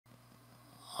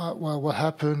Well, what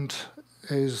happened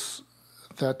is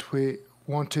that we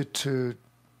wanted to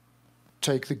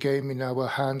take the game in our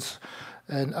hands,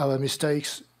 and our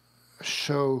mistakes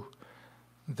show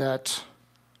that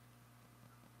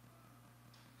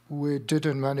we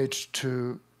didn't manage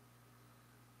to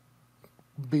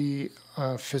be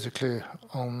physically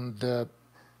on the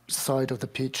side of the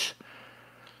pitch.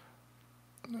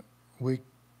 We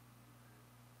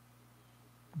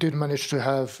didn't manage to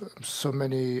have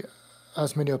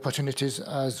as many opportunities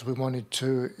as we wanted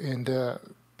to in the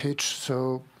pitch,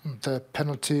 so the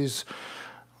penalties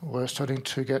were starting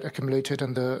to get accumulated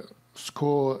and the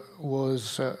score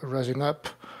was rising up,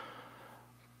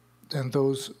 and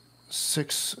those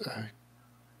 6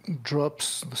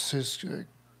 drops, the 6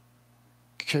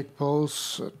 kick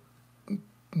balls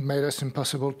made us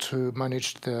impossible to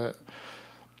manage the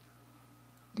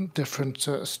different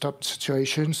stop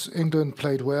situations. England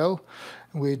played well.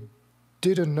 We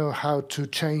didn't know how to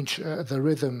change the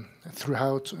rhythm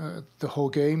throughout the whole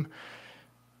game,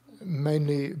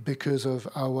 mainly because of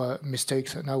our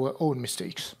mistakes and our own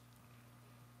mistakes.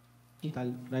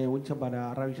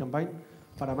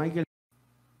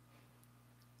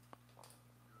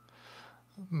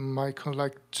 Michael, I'd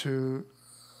like to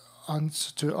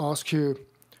ask you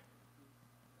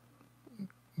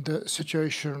the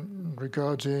situation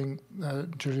regarding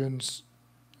Julian's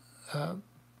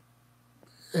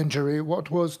injury.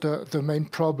 What was the main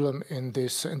problem in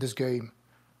this game?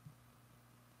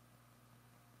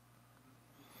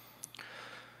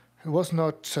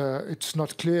 It's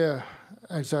not clear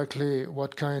exactly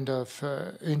what kind of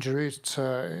injury. It's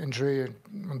injury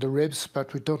on the ribs,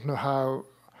 but we don't know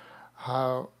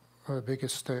how big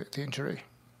is the injury.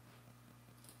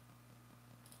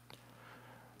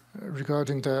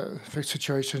 Regarding the fixed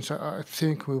situations, I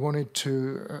think we wanted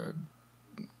to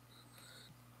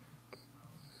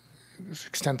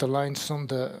extend the lines on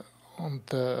the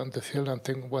field. I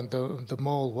think when the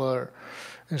mall were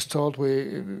installed,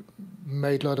 we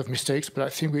made a lot of mistakes, but I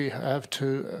think we have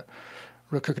to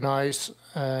recognize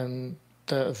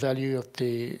the value of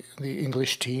the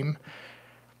English team.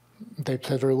 They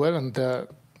played very well, and the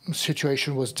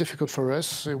situation was difficult for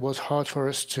us. It was hard for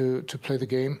us to play the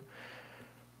game.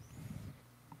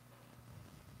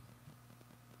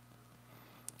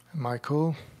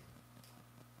 Michael?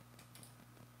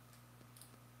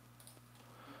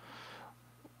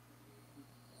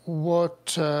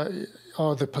 What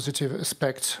are the positive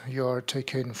aspects you're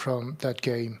taking from that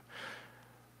game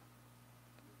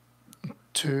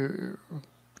to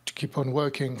keep on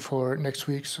working for next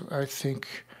week? I think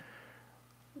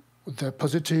the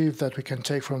positive that we can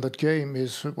take from that game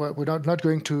is we're not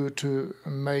going to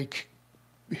make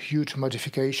huge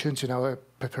modifications in our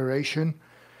preparation.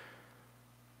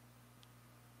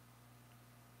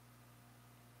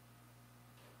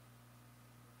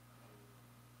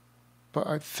 But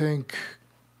I think,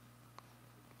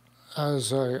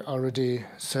 as I already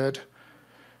said,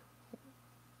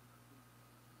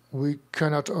 we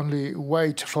cannot only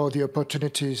wait for the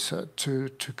opportunities to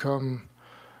come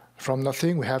from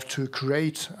nothing. We have to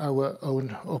create our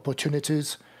own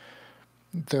opportunities.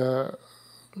 The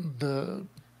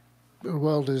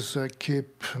world is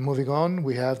keep moving on.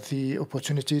 We have the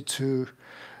opportunity to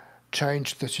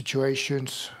change the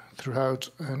situations throughout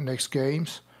next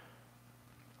games.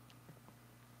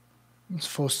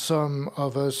 For some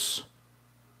of us,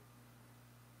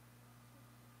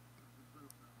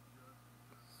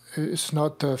 it's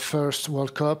not the first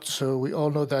World Cup, so we all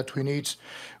know that we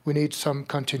need some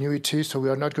continuity, so we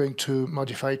are not going to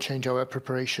change our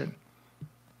preparation.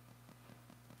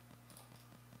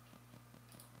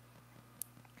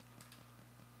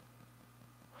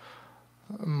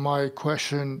 My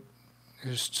question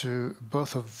is to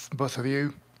both of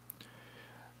you.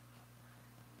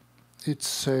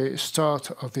 It's a start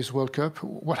of this World Cup.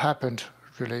 What happened,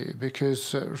 really?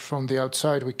 Because from the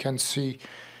outside, we can see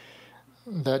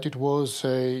that it was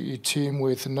a team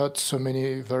with not so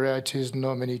many varieties,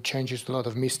 not many changes, a lot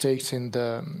of mistakes in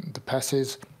the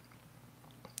passes,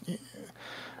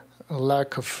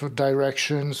 lack of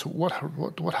directions.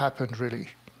 What happened, really?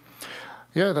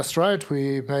 Yeah, that's right.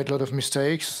 We made a lot of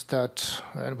mistakes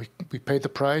and we paid the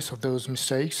price of those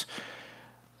mistakes.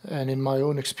 And in my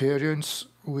own experience,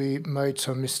 we made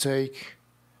some mistakes,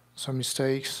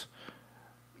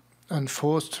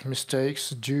 enforced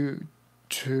mistakes due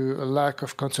to a lack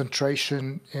of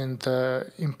concentration in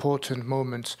the important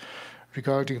moments.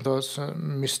 Regarding those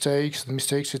mistakes,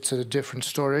 it's a different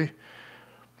story.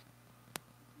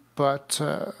 But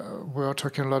we are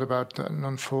talking a lot about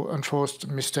enforced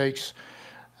mistakes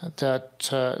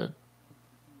that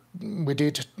we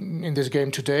did in this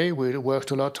game today. We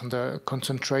worked a lot on the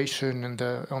concentration and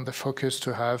on the focus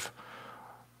to have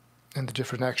in the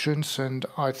different actions, and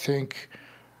I think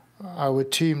our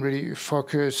team really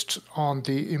focused on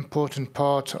the important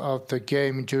part of the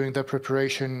game during the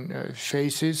preparation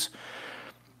phases.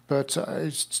 But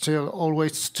it's still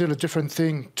a different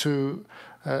thing to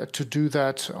do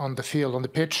that on the field, on the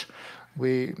pitch.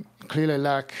 We clearly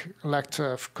lacked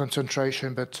of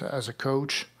concentration, but as a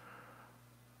coach,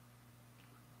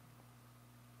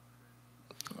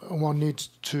 one needs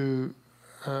to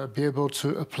be able to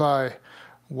apply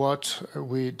what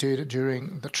we did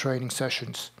during the training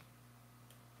sessions.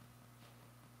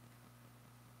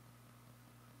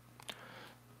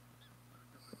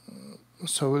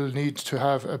 So we'll need to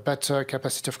have a better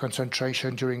capacity of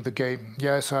concentration during the game.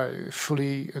 Yes, I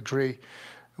fully agree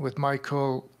with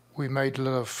Michael. We made a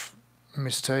lot of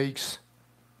mistakes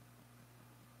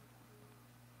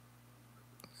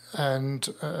and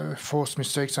forced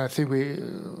mistakes. I think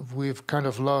we've kind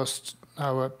of lost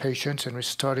our patience and we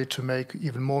started to make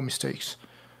even more mistakes.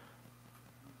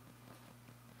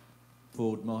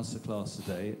 Forward masterclass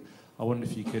today. I wonder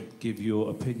if you could give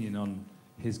your opinion on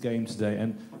his game today,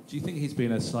 and do you think he's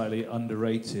been a slightly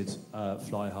underrated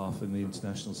fly half in the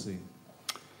international scene?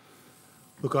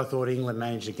 Look, I thought England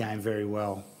managed the game very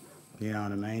well. You know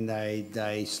what I mean?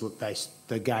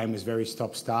 The game was very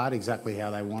stop-start, exactly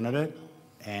how they wanted it,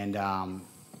 and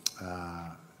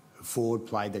Ford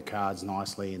played the cards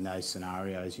nicely in those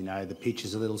scenarios. You know, the pitch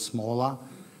is a little smaller.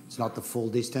 It's not the full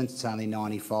distance. It's only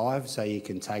 95, so you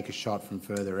can take a shot from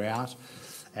further out.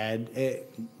 And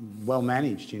well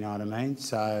managed, you know what I mean?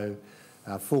 So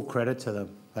full credit to them.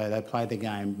 They played the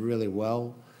game really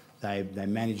well. They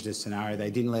managed the scenario.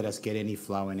 They didn't let us get any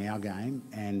flow in our game,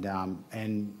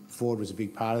 and Ford was a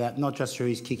big part of that. Not just through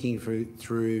his kicking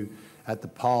through at the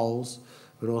poles,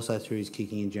 but also through his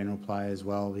kicking in general play as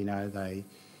well. You know,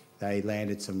 they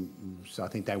landed some. So I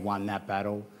think they won that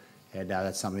battle, and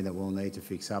that's something that we'll need to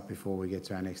fix up before we get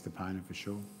to our next opponent for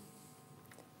sure.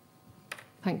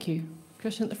 Thank you.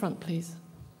 Question at the front, please.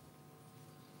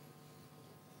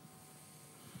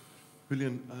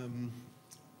 Julian,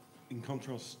 in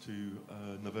contrast to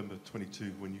November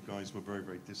 22, when you guys were very,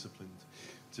 very disciplined,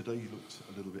 today you looked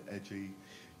a little bit edgy.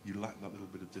 You lacked that little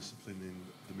bit of discipline in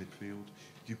the midfield.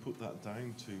 Do you put that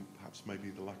down to perhaps maybe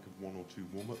the lack of one or two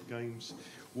warm-up games?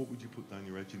 What would you put down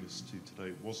your edginess to today?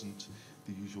 It wasn't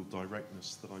the usual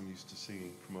directness that I'm used to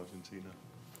seeing from Argentina.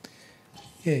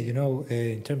 Yeah, you know,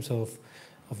 in terms of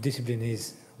discipline,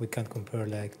 we can't compare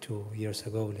like 2 years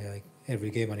ago. Like every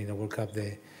game and in the World Cup,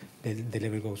 the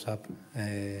level goes up.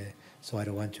 So I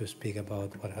don't want to speak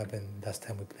about what happened last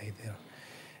time we played there.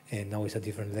 And now it's a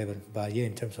different level. But yeah,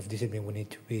 in terms of discipline, we need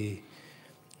to be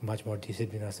much more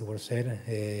disciplined, as the word said.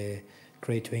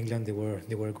 Credit to England, they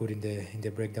were good in the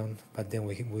breakdown, but then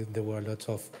there were lots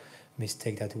of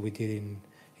mistakes that we did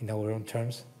in our own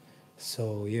terms.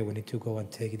 So yeah, we need to go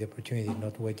and take the opportunity,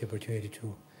 not wait the opportunity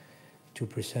to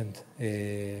present.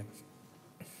 Yeah,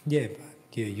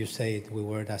 you say it, we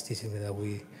were as disciplined that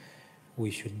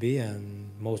we should be, and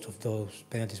most of those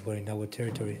penalties were in our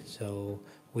territory, so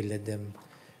we let them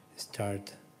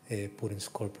start putting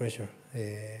score pressure.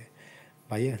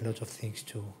 But yeah, lots of things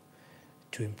to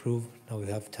improve. Now we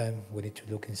have time, we need to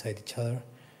look inside each other,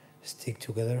 stick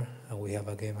together, and we have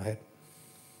a game ahead.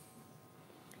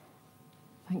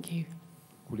 Thank you.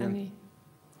 Julián,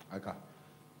 acá.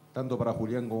 Tanto para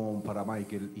Julián como para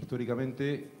Michael,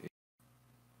 históricamente.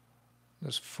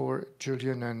 As for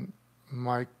Julian and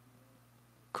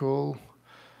Michael,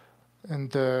 and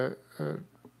the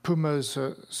Pumas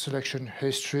selection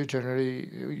history, generally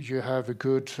you have a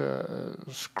good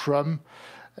scrum,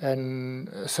 and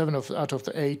 7 out of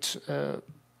the 8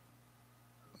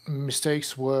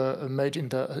 mistakes were made in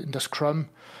the scrum.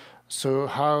 So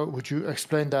how would you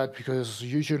explain that? Because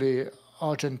usually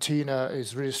Argentina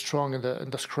is really strong in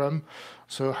the scrum.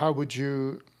 So how would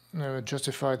you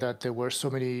justify that there were so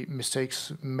many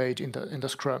mistakes made in the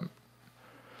scrum?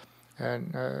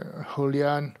 And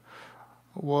Julian,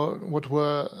 what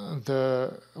were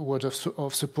the words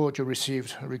of support you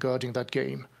received regarding that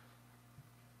game?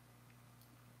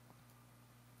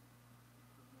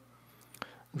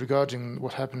 Regarding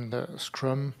what happened in the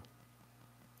scrum,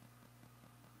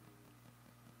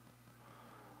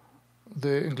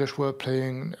 the English were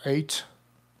playing 8.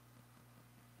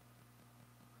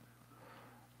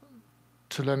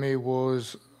 Tulemi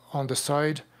was on the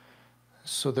side,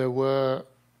 so there were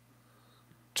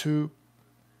 2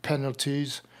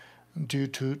 penalties due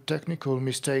to technical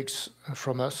mistakes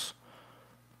from us.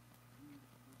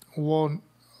 One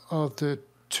of the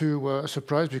too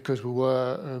surprised because we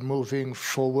were moving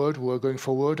forward, we were going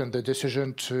forward, and the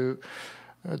decision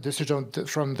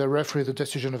from the referee, the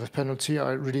decision of a penalty,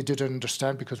 I really didn't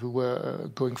understand because we were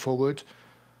going forward.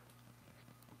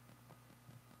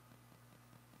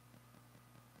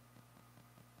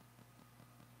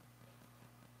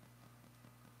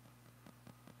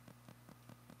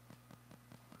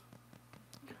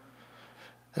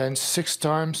 And 6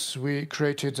 times we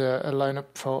created a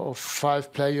lineup of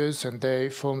 5 players, and they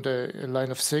formed a line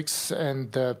of 6,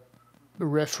 and the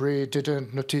referee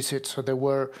didn't notice it. So there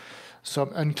were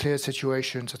some unclear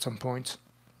situations at some point.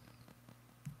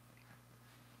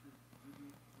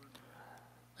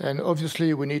 And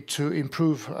obviously we need to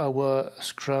improve our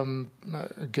scrum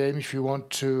game if you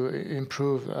want to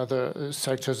improve other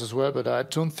sectors as well. But I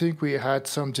don't think we had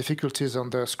some difficulties on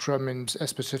the scrum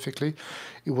specifically.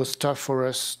 It was tough for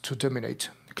us to dominate,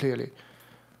 clearly.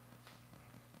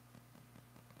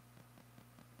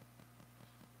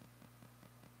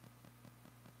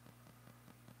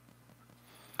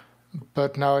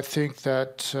 But now I think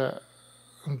that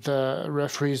the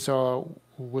referees are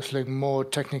whistling more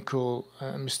technical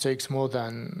mistakes more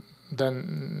than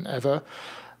ever,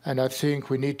 and I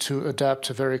think we need to adapt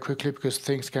very quickly because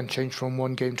things can change from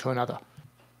one game to another.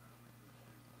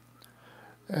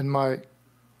 And my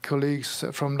colleagues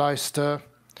from Leicester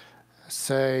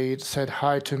said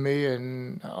hi to me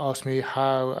and asked me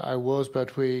how I was,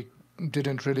 but we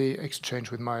didn't really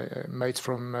exchange with my mates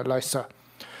from Leicester.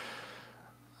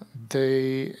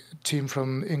 The team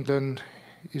from England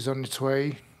is on its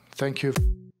way. Thank you.